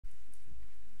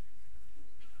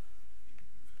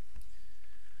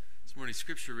This morning's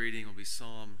scripture reading will be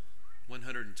Psalm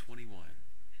 121.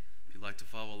 If you'd like to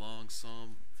follow along,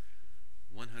 Psalm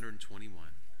 121.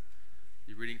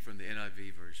 You're reading from the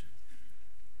NIV version.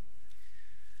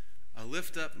 I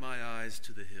lift up my eyes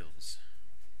to the hills.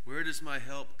 Where does my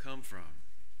help come from?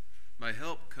 My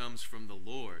help comes from the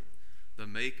Lord, the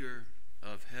maker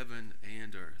of heaven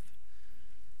and earth.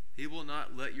 He will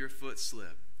not let your foot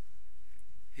slip.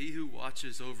 He who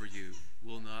watches over you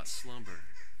will not slumber.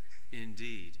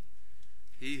 Indeed,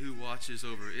 he who watches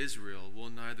over Israel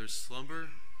will neither slumber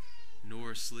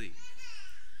nor sleep.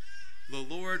 The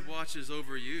Lord watches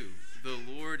over you. The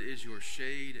Lord is your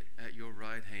shade at your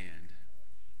right hand.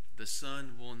 The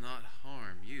sun will not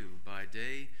harm you by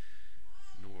day,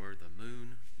 nor the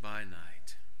moon by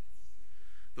night.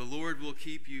 The Lord will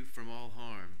keep you from all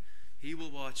harm. He will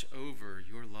watch over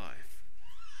your life.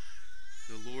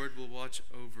 The Lord will watch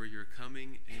over your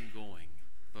coming and going,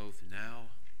 both now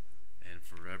and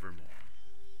forevermore.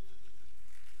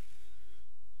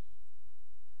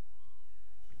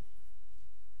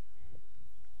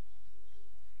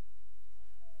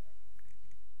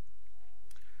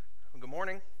 Good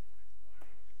morning.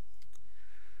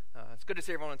 It's good to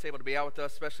see everyone that's able to be out with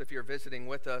us, especially if you're visiting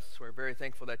with us. We're very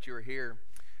thankful that you are here.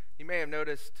 You may have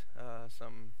noticed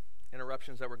some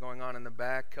interruptions that were going on in the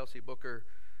back. Kelsey Booker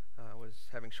was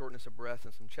having shortness of breath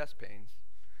and some chest pains,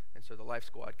 and so the Life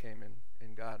Squad came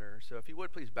and got her. So if you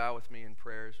would, please bow with me in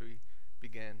prayer as we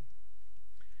begin.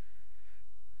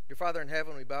 Dear Father in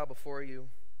heaven, we bow before you,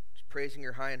 just praising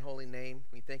your high and holy name.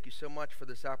 We thank you so much for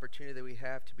this opportunity that we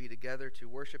have to be together to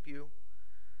worship you.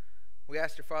 We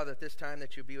ask, dear Father, at this time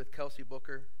that you'll be with Kelsey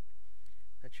Booker,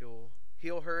 that you'll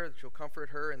heal her, that you'll comfort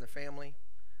her and the family.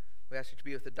 We ask that you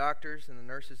be with the doctors and the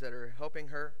nurses that are helping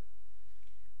her.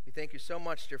 We thank you so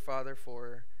much, dear Father,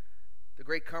 for the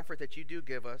great comfort that you do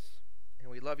give us.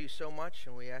 And we love you so much,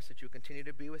 and we ask that you continue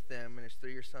to be with them. And it's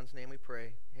through your Son's name we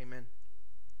pray. Amen.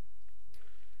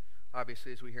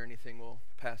 Obviously, as we hear anything, we'll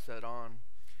pass that on.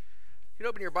 You can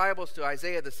open your Bibles to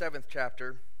Isaiah, the 7th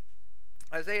chapter.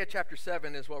 Isaiah chapter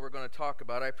 7 is what we're going to talk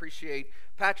about. I appreciate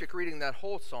Patrick reading that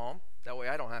whole psalm. That way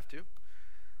I don't have to.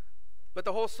 But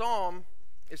the whole psalm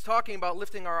is talking about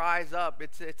lifting our eyes up.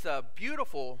 It's a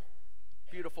beautiful,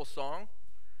 beautiful song.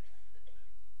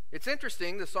 It's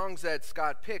interesting, the songs that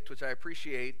Scott picked, which I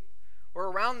appreciate,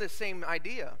 were around this same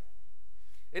idea.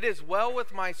 It is well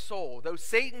with my soul, though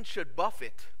Satan should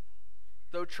buffet,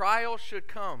 though trials should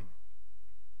come.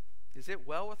 Is it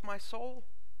well with my soul?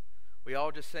 We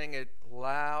all just sang it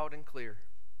loud and clear.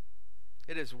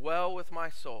 It is well with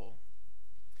my soul.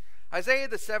 Isaiah,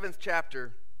 the 7th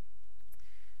chapter,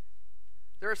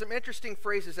 there are some interesting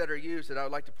phrases that are used that I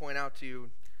would like to point out to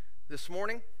you this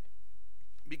morning,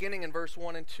 beginning in verse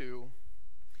 1 and 2.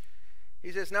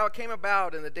 He says, Now it came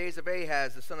about in the days of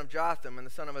Ahaz, the son of Jotham, and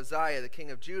the son of Uzziah, the king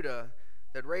of Judah,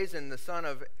 that Rezin, the son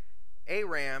of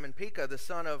Aram, and Pekah, the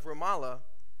son of Remaliah,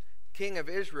 king of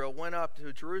Israel, went up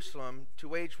to Jerusalem to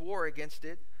wage war against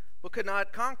it, but could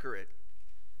not conquer it.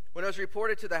 When it was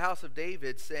reported to the house of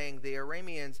David, saying, The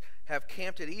Arameans have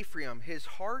camped at Ephraim, his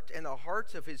heart and the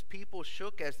hearts of his people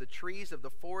shook as the trees of the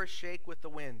forest shake with the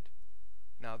wind.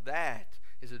 Now that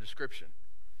is a description.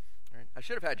 Right? I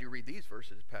should have had you read these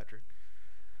verses, Patrick.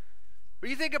 But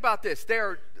you think about this.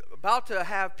 They're about to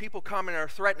have people come and are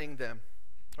threatening them.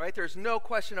 Right? There's no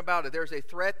question about it. There's a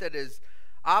threat that is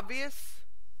obvious,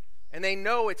 and they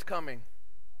know it's coming.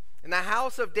 In the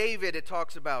house of David, it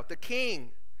talks about the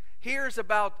king hears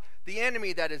about the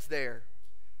enemy that is there.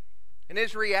 And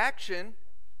his reaction,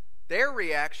 their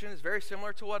reaction, is very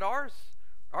similar to what our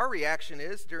reaction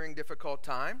is during difficult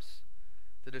times.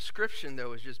 The description,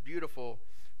 though, is just beautiful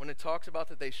when it talks about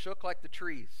that they shook like the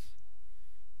trees.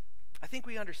 I think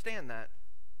we understand that.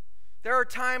 There are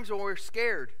times when we're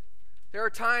scared. There are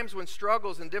times when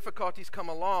struggles and difficulties come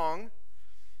along,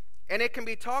 and it can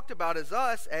be talked about as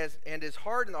us, and his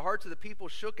heart and the hearts of the people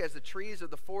shook as the trees of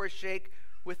the forest shake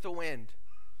with the wind.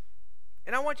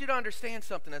 And I want you to understand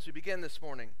something as we begin this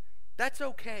morning. That's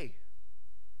okay.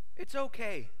 It's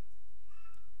okay.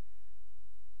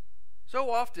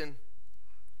 So often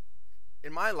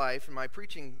in my life, in my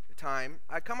preaching time,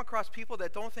 I come across people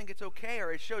that don't think it's okay,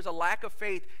 or it shows a lack of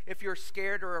faith if you're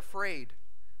scared or afraid.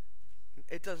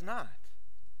 It does not.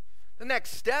 The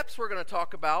next steps we're going to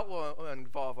talk about will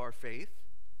involve our faith.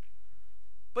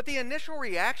 But the initial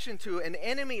reaction to an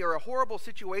enemy or a horrible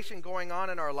situation going on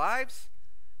in our lives,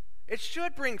 it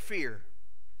should bring fear.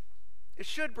 It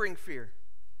should bring fear.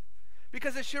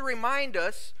 Because it should remind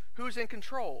us who's in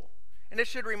control. And it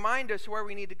should remind us where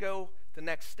we need to go the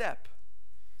next step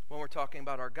when we're talking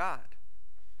about our God.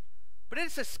 But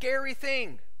it's a scary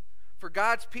thing for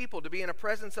God's people to be in the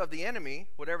presence of the enemy,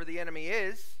 whatever the enemy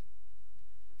is,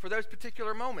 for those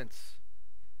particular moments.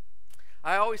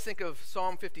 I always think of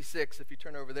Psalm 56, if you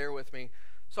turn over there with me.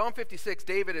 Psalm 56,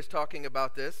 David is talking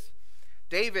about this.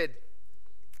 David,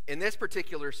 in this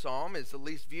particular psalm, is at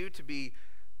least viewed to be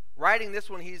writing this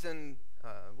when he's in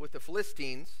with the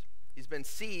Philistines. He's been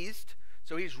seized,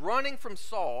 so he's running from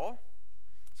Saul.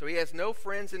 So he has no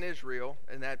friends in Israel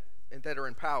and that are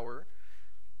in power.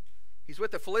 He's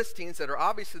with the Philistines that are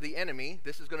obviously the enemy.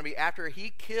 This is going to be after he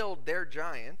killed their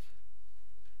giant.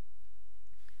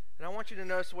 And I want you to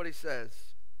notice what he says.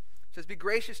 It says, "Be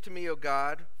gracious to me, O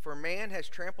God, for man has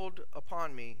trampled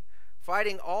upon me.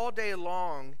 Fighting all day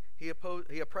long, he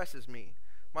oppresses me.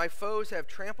 My foes have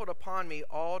trampled upon me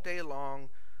all day long,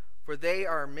 for they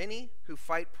are many who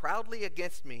fight proudly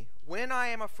against me. When I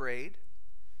am afraid,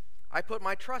 I put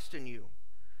my trust in you.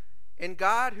 In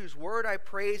God, whose word I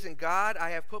praise, in God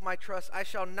I have put my trust. I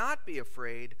shall not be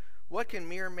afraid. What can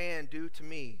mere man do to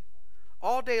me?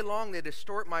 All day long they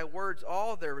distort my words.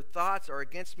 All their thoughts are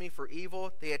against me for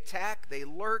evil. They attack, they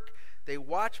lurk, they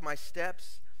watch my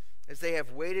steps, as they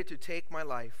have waited to take my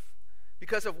life.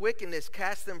 Because of wickedness,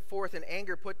 cast them forth. In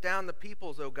anger, put down the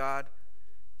peoples, O God.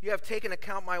 You have taken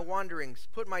account my wanderings.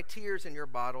 Put my tears in your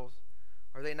bottles.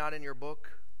 Are they not in your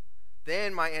book?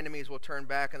 Then my enemies will turn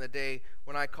back in the day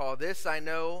when I call. This I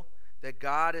know, that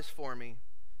God is for me.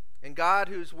 In God,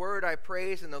 whose word I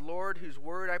praise, in the Lord, whose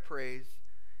word I praise.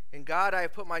 In God I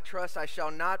have put my trust. I shall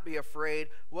not be afraid.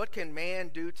 What can man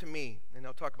do to me?" And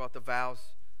they'll talk about the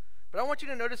vows. But I want you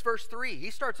to notice verse 3. He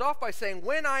starts off by saying,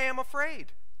 "When I am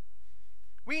afraid."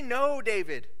 We know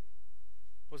David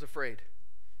was afraid.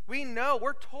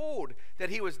 We're told that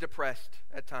he was depressed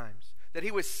at times, that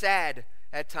he was sad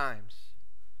at times.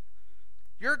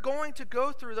 You're going to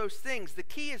go through those things. The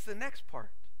key is the next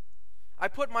part. I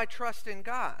put my trust in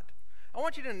God. I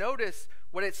want you to notice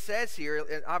what it says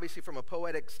here, obviously from a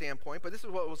poetic standpoint, but this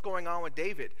is what was going on with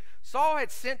David. Saul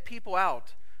had sent people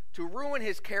out to ruin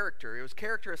his character. It was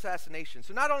character assassination.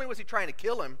 So not only was he trying to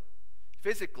kill him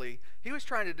physically, he was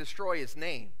trying to destroy his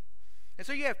name. And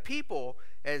so you have people,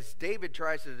 as David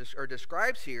tries to or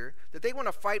describes here, that they want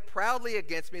to fight proudly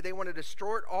against me. They want to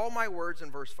distort all my words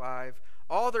in verse 5.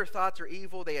 All their thoughts are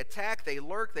evil. They attack, they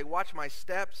lurk, they watch my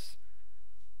steps.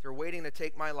 They're waiting to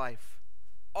take my life.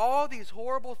 All these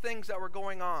horrible things that were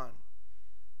going on.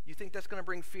 You think that's going to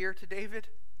bring fear to David?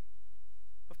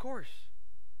 Of course.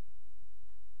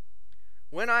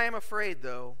 When I am afraid,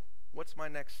 though, what's my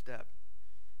next step?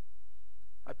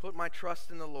 I put my trust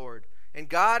in the Lord. In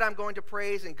God I'm going to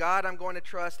praise, in God I'm going to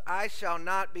trust. I shall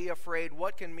not be afraid.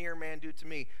 What can mere man do to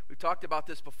me? We've talked about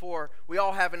this before. We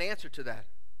all have an answer to that.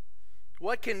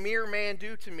 What can mere man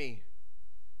do to me?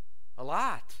 A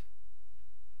lot.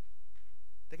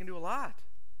 They can do a lot.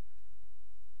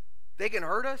 They can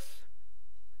hurt us.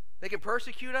 They can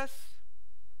persecute us.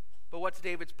 But what's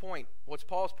David's point? What's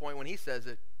Paul's point when he says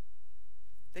it?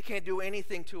 They can't do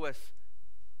anything to us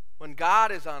when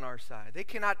God is on our side. They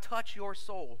cannot touch your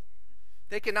soul.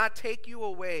 They cannot take you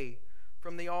away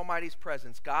from the Almighty's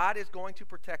presence. God is going to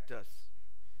protect us.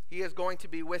 He is going to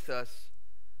be with us.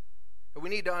 But we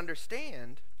need to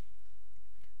understand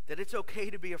that it's okay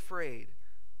to be afraid.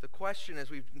 The question,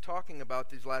 as we've been talking about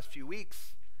these last few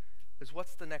weeks, is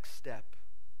what's the next step?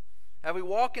 As we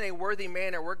walk in a worthy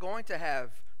manner, we're going to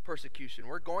have persecution.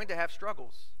 We're going to have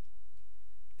struggles.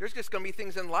 There's just going to be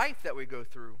things in life that we go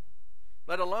through.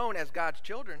 Let alone as God's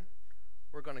children,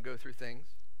 we're going to go through things.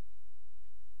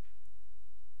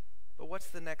 But what's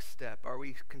the next step? Are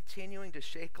we continuing to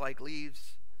shake like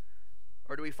leaves?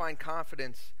 Or do we find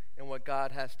confidence in what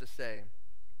God has to say?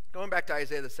 Going back to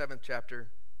Isaiah, the 7th chapter,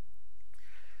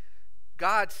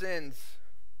 God sends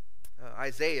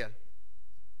Isaiah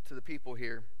to the people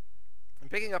here.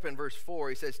 And picking up in verse 4,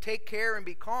 he says, "Take care and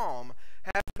be calm.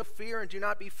 Have no fear and do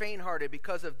not be faint-hearted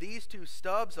because of these two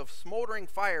stubs of smoldering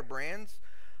firebrands,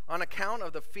 on account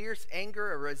of the fierce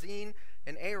anger of Rezin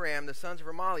and Aram, the sons of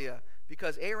Remaliah.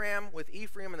 Because Aram with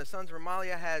Ephraim and the sons of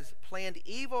Remaliah has planned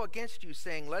evil against you,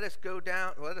 saying, let us go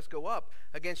up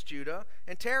against Judah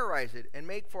and terrorize it, and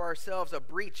make for ourselves a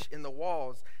breach in the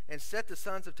walls, and set the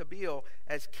sons of Tabeel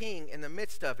as king in the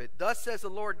midst of it. Thus says the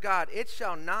Lord God, it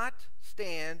shall not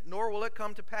stand, nor will it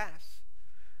come to pass.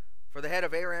 For the head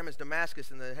of Aram is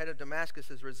Damascus, and the head of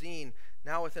Damascus is Rezin.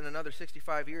 Now within another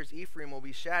 65 years Ephraim will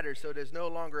be shattered, so it is no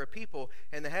longer a people.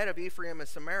 And the head of Ephraim is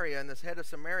Samaria, and the head of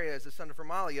Samaria is the son of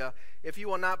Remaliah. If you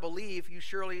will not believe, you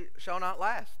surely shall not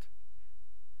last."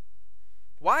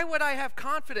 Why would I have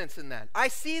confidence in that? I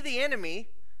see the enemy,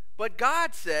 but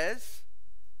God says,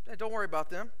 don't worry about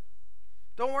them.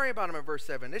 Don't worry about them in verse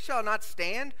 7. It shall not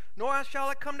stand, nor shall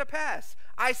it come to pass.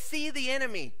 I see the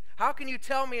enemy. How can you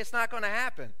tell me it's not going to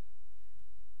happen?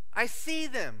 I see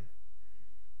them.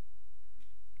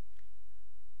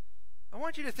 I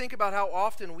want you to think about how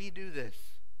often we do this.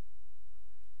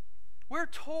 We're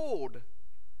told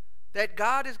that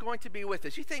God is going to be with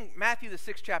us. You think Matthew the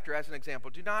 6th chapter as an example.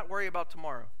 Do not worry about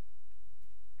tomorrow.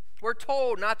 We're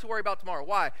told not to worry about tomorrow.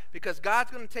 Why? Because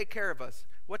God's going to take care of us.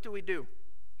 What do?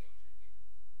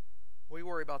 We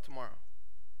worry about tomorrow.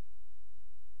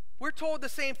 We're told the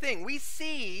same thing. We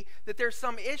see that there's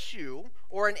some issue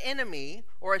or an enemy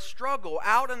or a struggle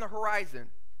out on the horizon.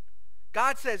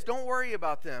 God says, don't worry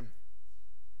about them.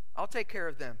 I'll take care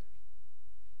of them.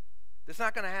 That's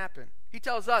not going to happen. He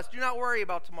tells us, do not worry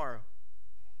about tomorrow.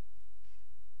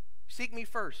 Seek me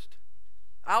first.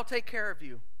 I'll take care of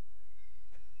you.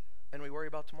 And we worry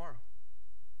about tomorrow.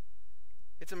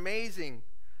 It's amazing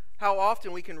how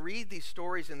often we can read these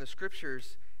stories in the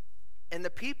scriptures, and the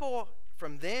people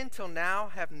from then till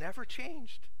now have never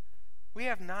changed. We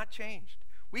have not changed.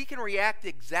 We can react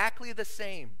exactly the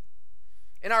same.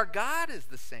 And our God is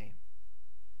the same.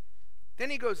 Then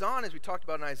he goes on, as we talked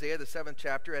about in Isaiah, the 7th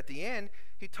chapter, at the end,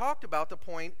 he talked about the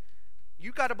point,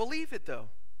 you got to believe it though,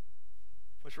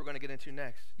 which we're going to get into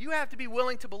next. You have to be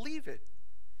willing to believe it.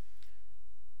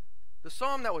 The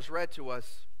psalm that was read to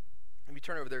us, let me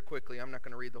turn over there quickly. I'm not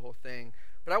going to read the whole thing.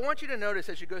 But I want you to notice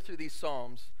as you go through these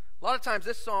psalms, a lot of times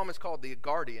this psalm is called the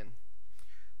guardian.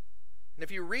 And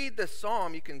if you read this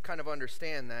psalm, you can kind of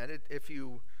understand that. If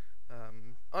you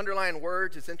underline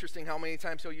words, it's interesting how many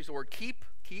times he'll use the word keep,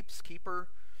 keeps, keeper,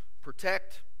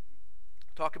 protect,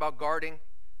 talk about guarding.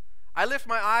 I lift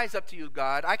my eyes up to you,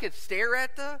 God. I could stare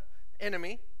at the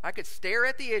enemy. I could stare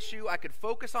at the issue. I could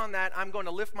focus on that. I'm going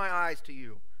to lift my eyes to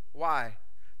you. Why?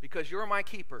 Because you're my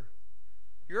keeper.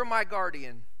 You're my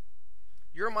guardian.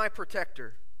 You're my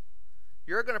protector.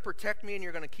 You're going to protect me and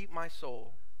you're going to keep my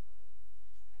soul.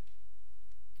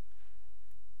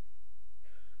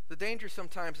 The danger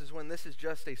sometimes is when this is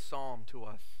just a psalm to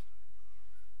us.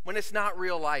 When it's not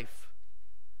real life.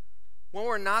 When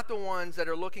we're not the ones that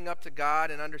are looking up to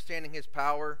God and understanding his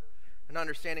power and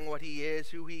understanding what he is,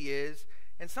 who he is.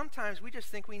 And sometimes we just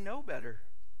think we know better.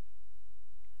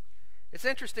 It's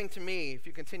interesting to me, if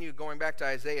you continue going back to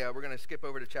Isaiah, we're going to skip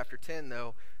over to chapter 10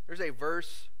 though. There's a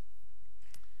verse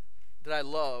that I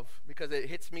love because it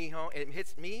hits me home. It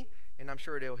hits me, and I'm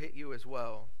sure it'll hit you as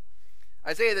well.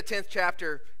 Isaiah the 10th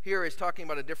chapter here is talking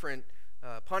about a different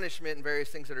punishment and various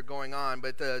things that are going on,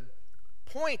 but the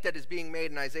point that is being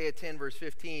made in Isaiah 10 verse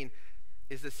 15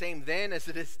 is the same then as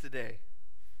it is today.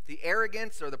 The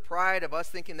arrogance or the pride of us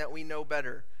thinking that we know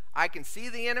better. I can see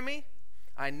the enemy.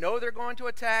 I know they're going to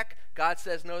attack. God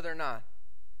says, no, they're not.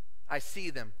 I see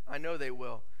them. I know they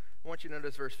will. I want you to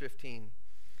notice verse 15.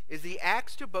 Is the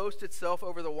axe to boast itself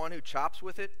over the one who chops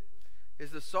with it?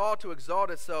 Is the saw to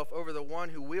exalt itself over the one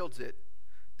who wields it?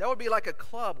 That would be like a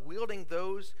club wielding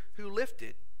those who lift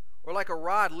it, or like a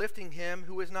rod lifting him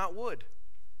who is not wood.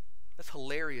 That's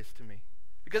hilarious to me,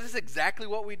 because it's exactly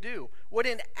what we do. Would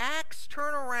an axe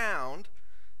turn around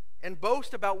and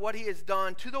boast about what he has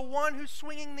done to the one who's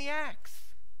swinging the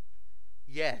axe?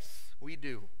 Yes, we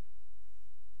do.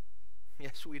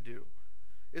 Yes, we do.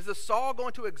 Is the saw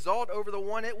going to exalt over the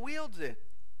one that wields it?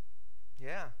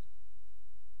 Yeah.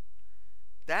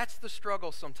 That's the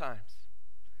struggle sometimes.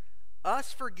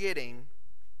 Us forgetting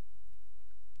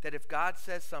that if God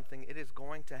says something, it is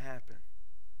going to happen.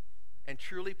 And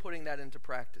truly putting that into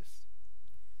practice.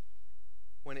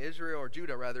 When Israel, or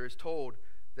Judah rather, is told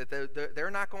that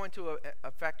they're not going to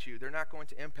affect you, they're not going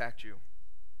to impact you.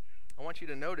 I want you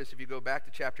to notice, if you go back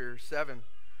to chapter 7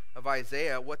 of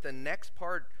Isaiah, what the next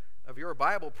part of your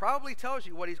Bible probably tells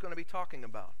you what he's going to be talking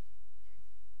about.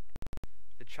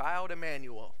 The child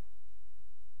Emmanuel.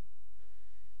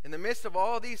 In the midst of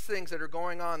all these things that are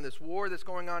going on, this war that's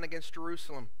going on against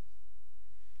Jerusalem,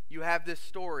 you have this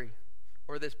story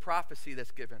or this prophecy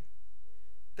that's given.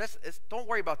 Don't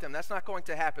worry about them. That's not going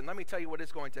to happen. Let me tell you what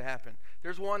is going to happen.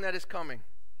 There's one that is coming.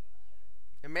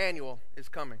 Emmanuel is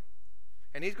coming.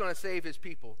 And he's going to save his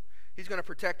people. He's going to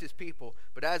protect his people.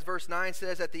 But as verse 9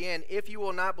 says at the end, if you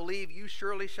will not believe, you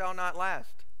surely shall not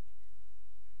last.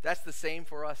 That's the same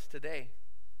for us today.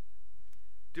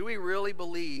 Do we really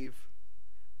believe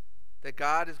that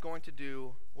God is going to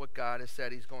do what God has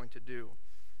said he's going to do?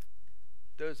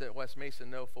 Those at West Mason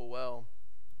know full well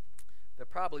that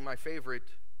probably my favorite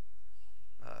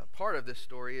part of this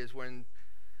story is when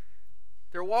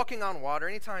they're walking on water.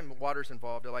 Anytime water's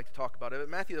involved, I like to talk about it. But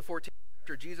Matthew the 14th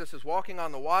chapter, Jesus is walking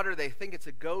on the water. They think it's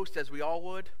a ghost, as we all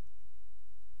would.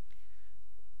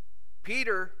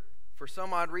 Peter, for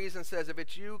some odd reason says, if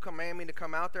it's you, command me to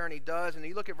come out there, and he does. And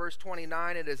you look at verse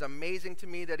 29, it is amazing to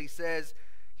me that he says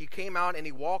he came out and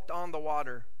he walked on the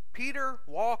water. Peter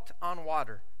walked on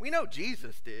water. We know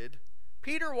Jesus did.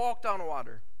 Peter walked on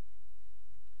water.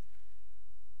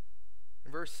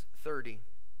 In verse 30,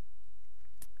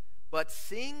 but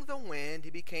seeing the wind,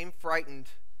 he became frightened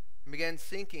and began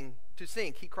to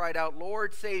sink. He cried out,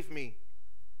 Lord, save me.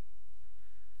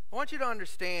 I want you to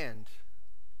understand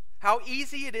how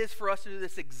easy it is for us to do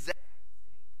this exact thing.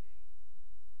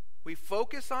 We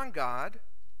focus on God,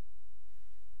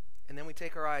 and then we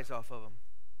take our eyes off of him.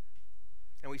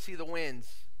 And we see the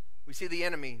winds, we see the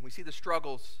enemy, we see the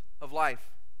struggles of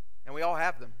life, and we all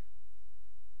have them.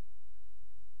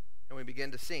 And we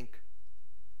begin to sink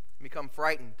and become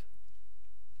frightened.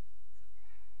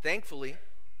 Thankfully,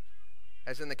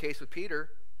 as in the case with Peter,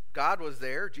 God was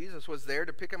there, Jesus was there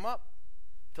to pick him up,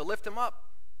 to lift him up.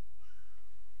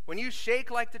 When you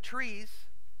shake like the trees,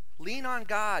 lean on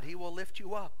God. He will lift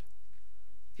you up.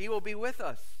 He will be with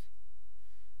us.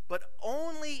 But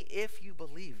only if you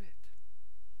believe it.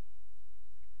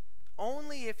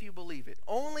 Only if you believe it.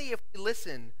 Only if we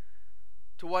listen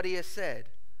to what he has said.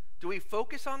 Do we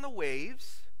focus on the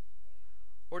waves,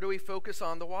 or do we focus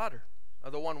on the water?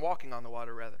 Or the one walking on the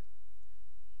water, rather.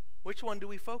 Which one do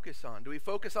we focus on? Do we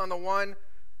focus on the one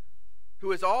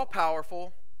who is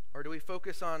all-powerful, or do we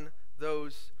focus on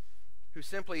those who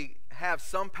simply have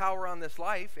some power on this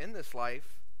life, in this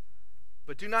life,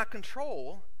 but do not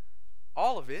control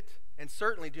all of it, and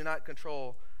certainly do not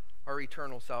control our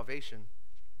eternal salvation?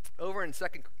 Over in 2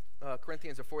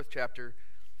 Corinthians, the 4th chapter,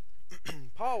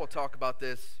 Paul will talk about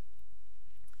this.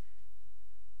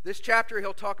 This chapter,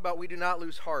 he'll talk about we do not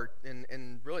lose heart,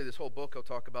 and really this whole book he'll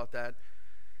talk about that.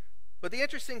 But the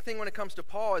interesting thing when it comes to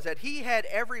Paul is that he had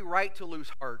every right to lose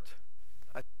heart,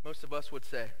 most of us would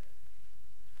say.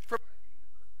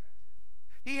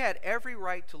 He had every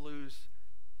right to lose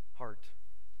heart.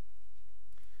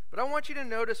 But I want you to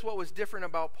notice what was different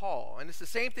about Paul, and it's the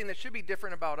same thing that should be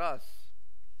different about us.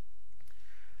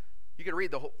 You could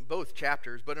read both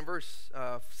chapters, but in verse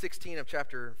 16 of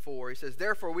chapter 4, he says,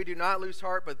 therefore we do not lose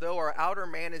heart, but though our outer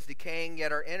man is decaying,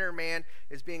 yet our inner man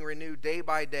is being renewed day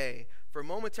by day. For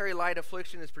momentary light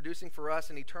affliction is producing for us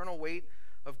an eternal weight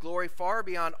of glory far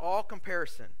beyond all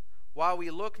comparison, while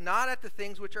we look not at the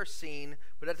things which are seen,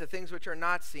 but at the things which are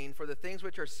not seen. For the things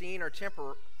which are seen are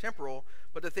temporal,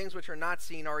 but the things which are not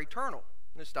seen are eternal.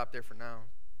 Let's stop there for now.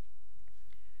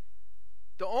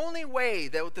 The only way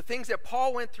that the things that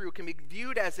Paul went through can be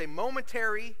viewed as a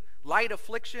momentary light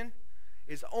affliction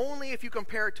is only if you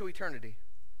compare it to eternity.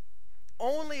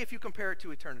 Only if you compare it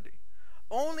to eternity.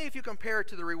 Only if you compare it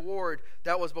to the reward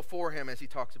that was before him, as he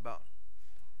talks about.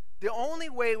 The only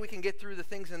way we can get through the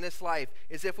things in this life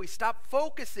is if we stop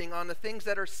focusing on the things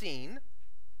that are seen,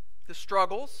 the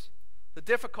struggles, the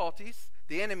difficulties,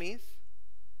 the enemies,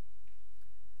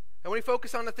 and we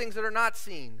focus on the things that are not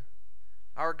seen,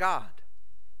 our God.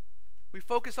 We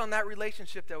focus on that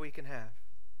relationship that we can have.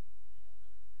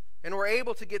 And we're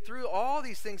able to get through all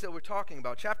these things that we're talking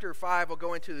about. Chapter 5 will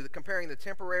go into comparing the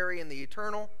temporary and the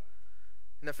eternal,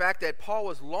 and the fact that Paul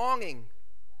was longing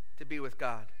to be with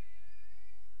God.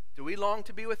 Do we long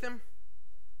to be with him?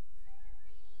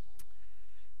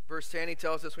 Verse 10, he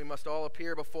tells us we must all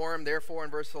appear before him. Therefore, in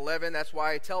verse 11, that's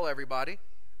why I tell everybody,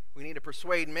 we need to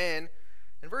persuade men.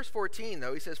 In verse 14,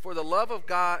 though, he says, for the love of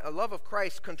God, love of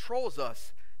Christ controls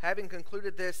us, having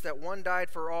concluded this, that one died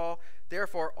for all,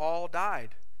 therefore all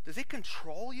died. Does it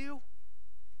control you?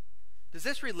 Does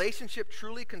this relationship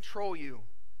truly control you?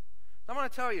 I'm going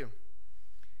to tell you,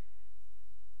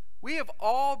 we have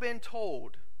all been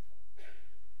told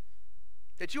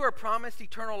that you are promised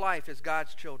eternal life as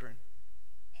God's children.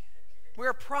 We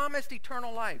are promised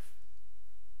eternal life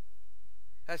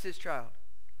as his child.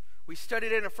 We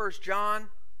studied it in 1 John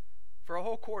for a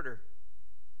whole quarter.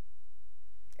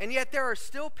 And yet there are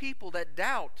still people that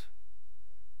doubt.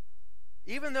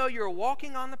 Even though you're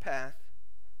walking on the path,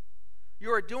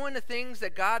 you are doing the things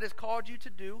that God has called you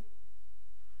to do,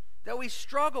 that we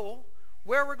struggle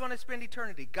where we're going to spend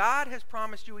eternity. God has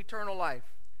promised you eternal life.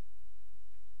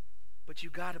 But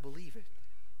you got to believe it.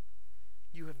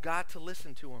 You have got to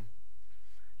listen to him.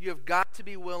 You have got to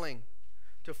be willing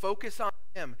to focus on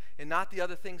him and not the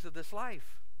other things of this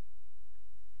life.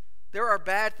 There are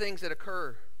bad things that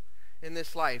occur in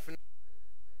this life.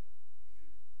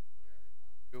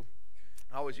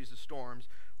 I always use the storms.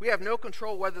 We have no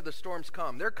control whether the storms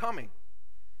come. They're coming.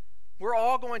 We're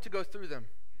all going to go through them.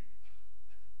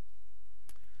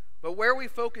 But where we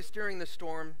focus during the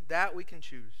storm, that we can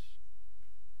choose.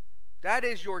 That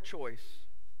is your choice.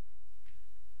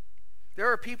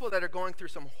 There are people that are going through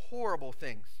some horrible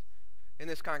things. in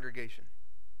this congregation.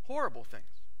 Horrible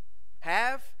things.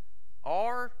 Have,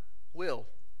 are, will.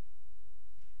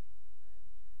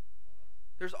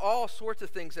 There's all sorts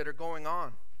of things that are going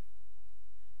on.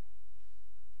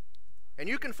 And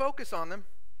you can focus on them.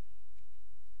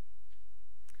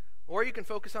 Or you can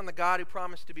focus on the God who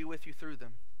promised to be with you through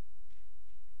them.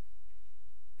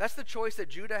 That's the choice that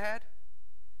Judah had.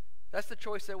 That's the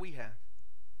choice that we have.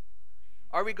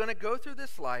 Are we going to go through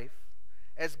this life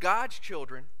as God's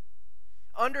children,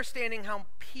 understanding how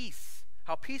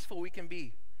peaceful we can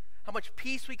be, how much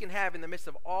peace we can have in the midst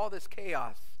of all this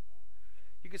chaos?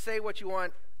 You can say what you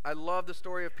want. I love the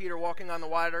story of Peter walking on the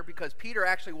water because Peter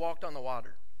actually walked on the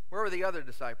water. Where were the other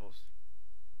disciples?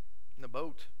 In the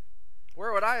boat.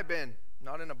 Where would I have been?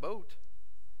 Not in a boat,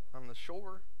 on the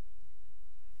shore.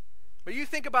 But you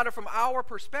think about it from our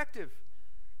perspective.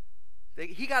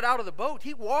 He got out of the boat.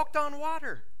 He walked on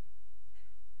water.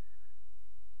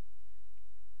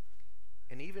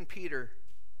 And even Peter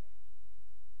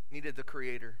needed the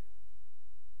Creator.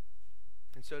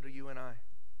 And so do you and I.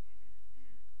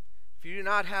 If you do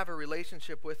not have a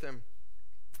relationship with Him,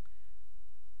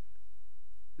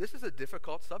 this is a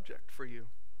difficult subject for you.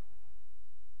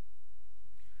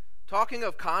 Talking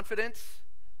of confidence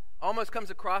almost comes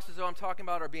across as though I'm talking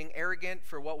about our being arrogant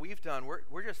for what we've done.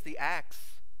 We're just the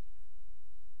axe.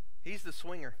 He's the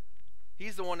swinger.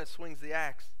 He's the one that swings the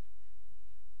axe.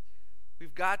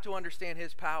 We've got to understand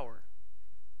His power,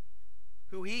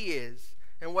 who He is,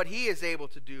 and what He is able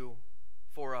to do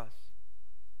for us.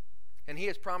 And He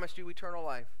has promised you eternal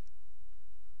life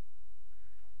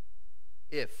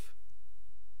if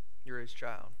you're His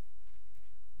child.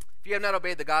 If you have not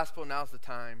obeyed the gospel, now's the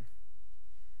time.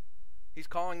 He's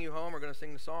calling you home. We're going to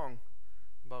sing the song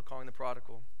about calling the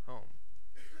prodigal home.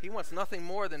 He wants nothing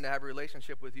more than to have a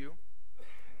relationship with you.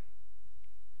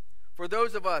 For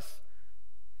those of us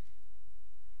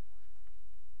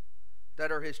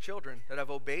that are His children, that have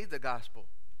obeyed the gospel,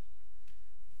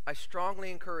 I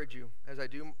strongly encourage you, as I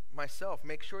do myself,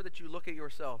 make sure that you look at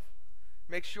yourself.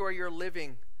 Make sure you're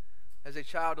living as a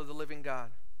child of the living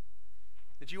God.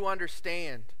 That you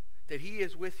understand that He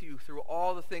is with you through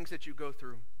all the things that you go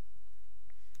through.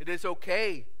 It is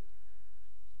okay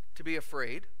to be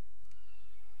afraid,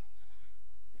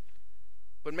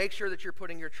 but make sure that you're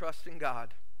putting your trust in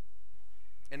God.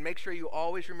 And make sure you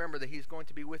always remember that He's going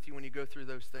to be with you when you go through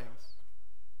those things.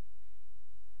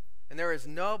 And there is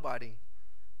nobody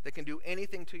that can do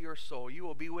anything to your soul. You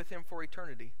will be with Him for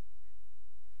eternity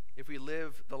if we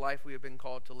live the life we have been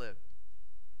called to live.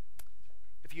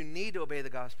 If you need to obey the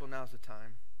gospel, now's the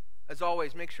time. As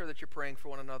always, make sure that you're praying for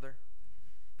one another.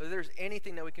 But if there's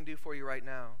anything that we can do for you right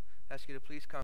now, I ask you to please come.